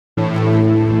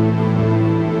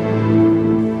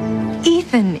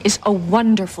is a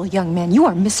wonderful young man. You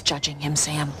are misjudging him,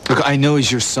 Sam. Look, I know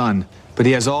he's your son, but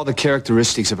he has all the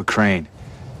characteristics of a Crane.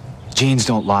 Genes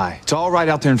don't lie. It's all right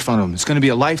out there in front of him. It's going to be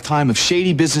a lifetime of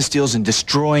shady business deals and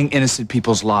destroying innocent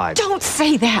people's lives. Don't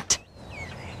say that.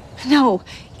 No,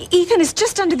 Ethan is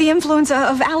just under the influence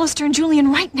of Alistair and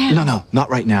Julian right now. No, not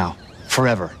right now.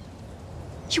 Forever.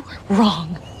 You are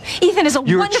wrong. Ethan is a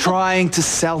You're wonderful... trying to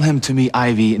sell him to me,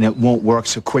 Ivy, and it won't work,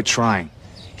 so quit trying.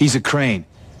 He's a Crane,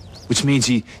 which means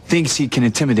he thinks he can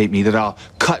intimidate me, that I'll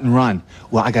cut and run.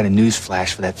 Well, I got a news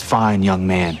flash for that fine young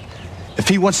man. If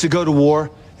he wants to go to war,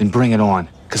 then bring it on,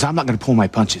 because I'm not going to pull my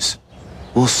punches.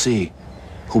 We'll see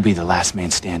who'll be the last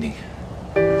man standing.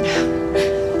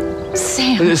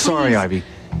 Sam, Sorry, please. Ivy.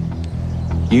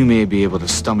 You may be able to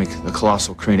stomach the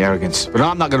colossal Crane arrogance, but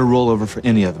I'm not going to roll over for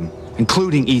any of them,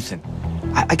 including Ethan.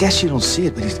 I guess you don't see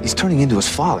it, but he's turning into his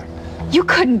father. You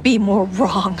couldn't be more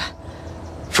wrong.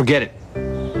 Forget it.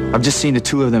 I've just seen the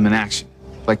two of them in action,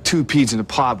 like two peas in a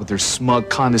pod with their smug,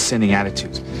 condescending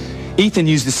attitudes. Ethan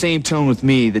used the same tone with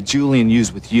me that Julian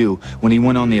used with you when he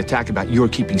went on the attack about your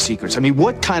keeping secrets. I mean,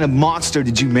 what kind of monster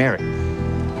did you marry?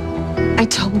 I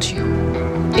told you,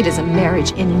 it is a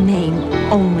marriage in name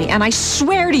only, and I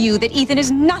swear to you that Ethan is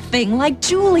nothing like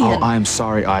Julian. Oh, I'm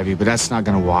sorry, Ivy, but that's not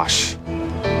going to wash.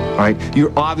 All right?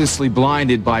 You're obviously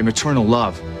blinded by maternal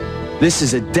love. This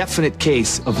is a definite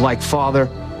case of like father,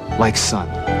 like son.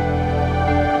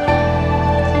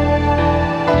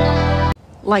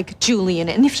 Like Julian,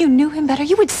 and if you knew him better,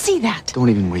 you would see that. Don't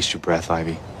even waste your breath,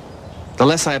 Ivy. The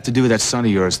less I have to do with that son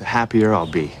of yours, the happier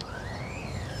I'll be.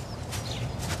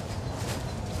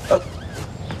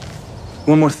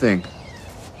 One more thing.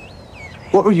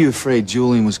 What were you afraid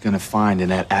Julian was going to find in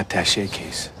that attaché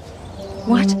case?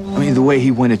 What? I mean, the way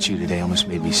he went at you today almost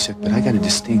made me sick, but I got a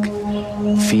distinct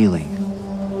feeling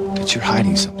that you're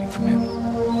hiding something from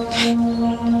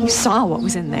him. You saw what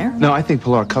was in there. No, I think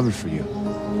Pilar covered for you.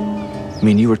 I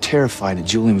mean, you were terrified that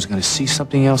Julian was going to see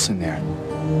something else in there.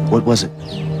 What was it?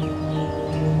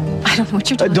 I don't know what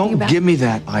you're talking about. Don't give me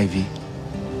that, Ivy.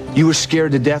 You were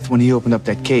scared to death when he opened up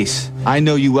that case. I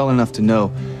know you well enough to know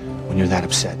when you're that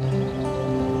upset.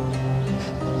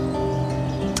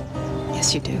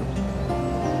 Yes, you do.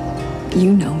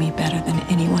 You know me better than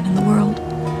anyone in the world.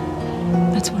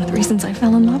 That's one of the reasons I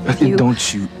fell in love with you.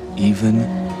 Don't you even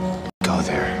go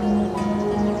there.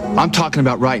 I'm talking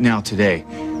about right now, today.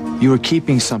 You were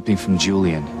keeping something from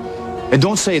Julian. And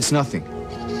don't say it's nothing.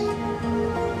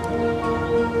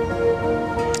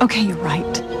 Okay, you're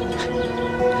right.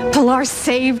 Pilar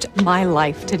saved my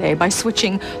life today by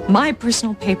switching my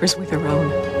personal papers with her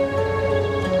own.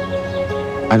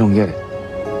 I don't get it.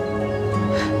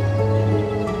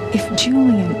 If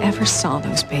Julian ever saw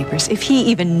those papers, if he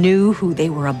even knew who they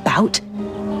were about,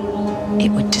 it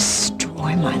would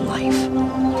destroy my life.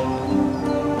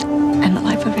 And the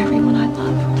life of everyone I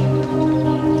love.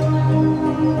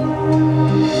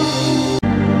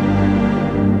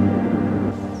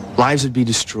 Lives would be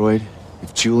destroyed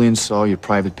if Julian saw your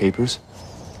private papers?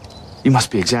 You must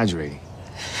be exaggerating.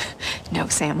 No,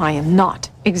 Sam, I am not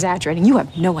exaggerating. You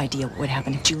have no idea what would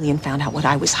happen if Julian found out what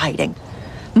I was hiding.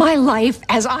 My life,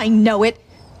 as I know it,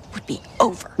 would be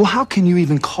over. Well, how can you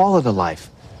even call it a life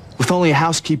with only a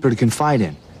housekeeper to confide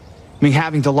in? I mean,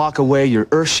 having to lock away your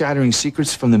earth-shattering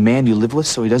secrets from the man you live with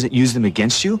so he doesn't use them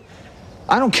against you?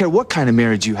 I don't care what kind of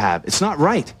marriage you have. It's not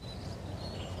right.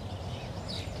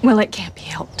 Well, it can't be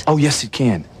helped. Oh, yes, it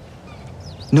can.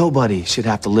 Nobody should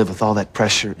have to live with all that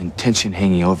pressure and tension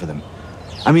hanging over them.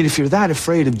 I mean, if you're that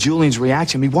afraid of Julian's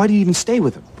reaction, I mean, why do you even stay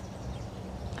with him?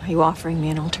 Are you offering me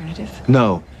an alternative?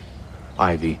 No,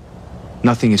 Ivy.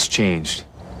 Nothing has changed.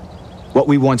 What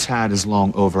we once had is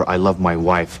long over. I love my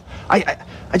wife.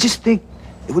 I just think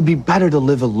it would be better to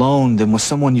live alone than with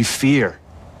someone you fear.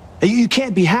 You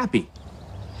can't be happy.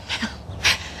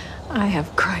 I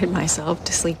have cried myself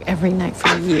to sleep every night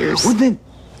for years. Well, then,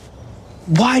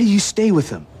 why do you stay with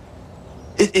him?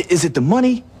 Is it the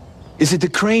money? Is it the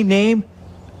Crane name?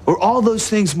 Or all those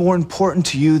things more important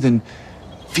to you than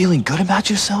feeling good about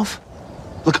yourself?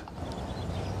 Look,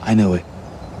 I know it.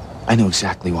 I know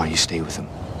exactly why you stay with him.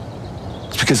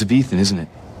 It's because of Ethan, isn't it?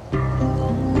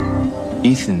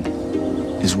 Ethan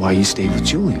is why you stayed with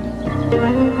Julian.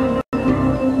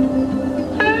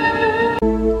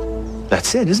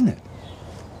 That's it, isn't it?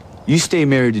 You stay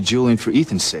married to Julian for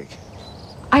Ethan's sake.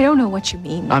 I don't know what you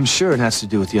mean. I'm sure it has to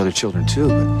do with the other children, too,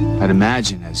 but I'd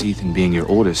imagine, as Ethan being your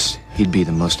oldest, he'd be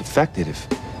the most affected if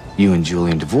you and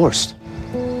Julian divorced.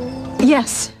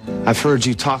 Yes. I've heard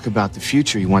you talk about the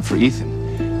future you want for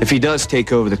Ethan. If he does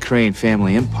take over the Crane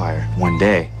family empire one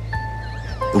day,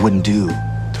 it wouldn't do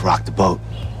to rock the boat,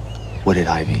 would it,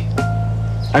 Ivy?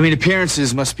 I mean,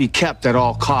 appearances must be kept at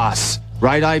all costs.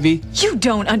 Right, Ivy? You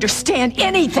don't understand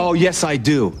anything. Oh, yes, I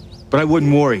do. But I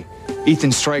wouldn't worry.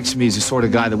 Ethan strikes me as the sort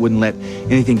of guy that wouldn't let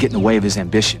anything get in the way of his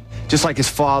ambition. Just like his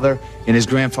father and his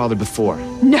grandfather before.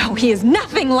 No, he is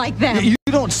nothing like them. You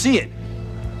don't see it.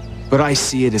 But I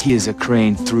see it as he is a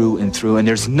Crane through and through, and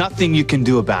there's nothing you can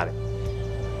do about it.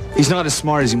 He's not as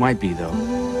smart as he might be, though.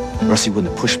 Or else he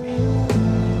wouldn't have pushed me.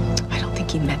 I don't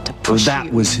think he meant to push That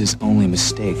you. was his only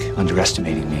mistake,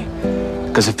 underestimating me.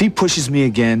 Because if he pushes me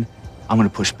again, I'm gonna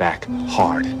push back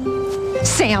hard.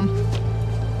 Sam,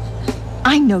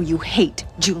 I know you hate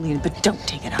Julian, but don't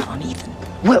take it out on Ethan.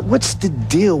 What's the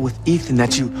deal with Ethan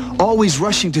that you always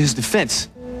rushing to his defense?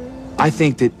 I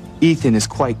think that Ethan is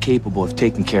quite capable of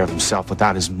taking care of himself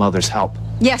without his mother's help.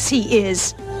 Yes, he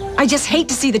is. I just hate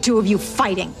to see the two of you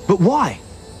fighting. But why?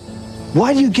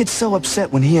 Why do you get so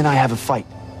upset when he and I have a fight?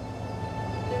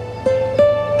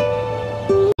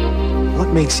 What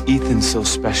makes Ethan so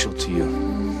special to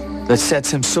you that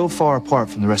sets him so far apart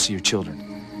from the rest of your children?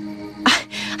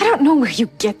 I don't know where you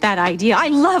get that idea. I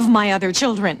love my other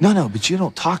children. No, but you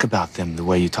don't talk about them the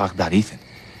way you talk about Ethan.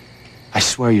 I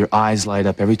swear your eyes light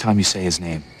up every time you say his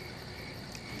name.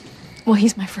 Well,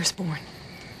 he's my firstborn.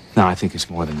 No, I think it's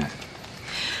more than that.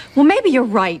 Well, maybe you're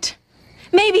right.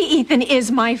 Maybe Ethan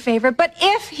is my favorite, but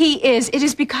if he is, it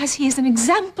is because he's an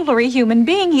exemplary human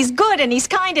being. He's good and he's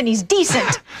kind and he's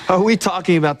decent. Are we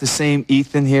talking about the same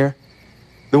Ethan here?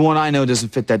 The one I know doesn't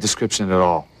fit that description at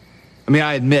all. I mean,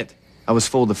 I admit, I was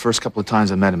fooled the first couple of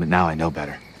times I met him, but now I know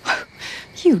better.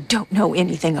 You don't know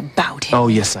anything about him. Oh,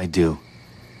 yes, I do.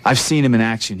 I've seen him in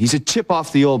action. He's a chip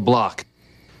off the old block.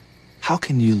 How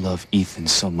can you love Ethan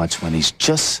so much when he's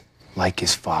just like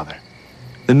his father?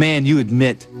 The man you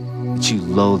admit that you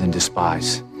loathe and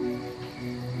despise.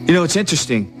 You know, it's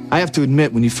interesting. I have to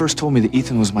admit, when you first told me that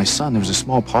Ethan was my son, there was a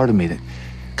small part of me that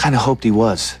kind of hoped he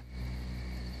was.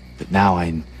 But now I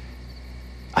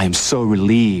am so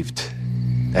relieved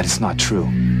that it's not true.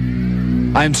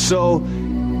 I am so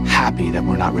happy that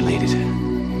we're not related.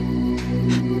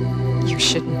 You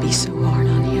shouldn't be so hard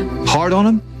on him. Hard on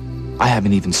him? I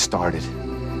haven't even started.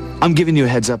 I'm giving you a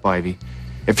heads up, Ivy.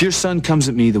 If your son comes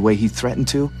at me the way he threatened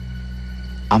to,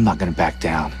 I'm not gonna back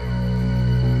down.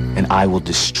 And I will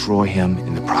destroy him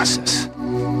in the process.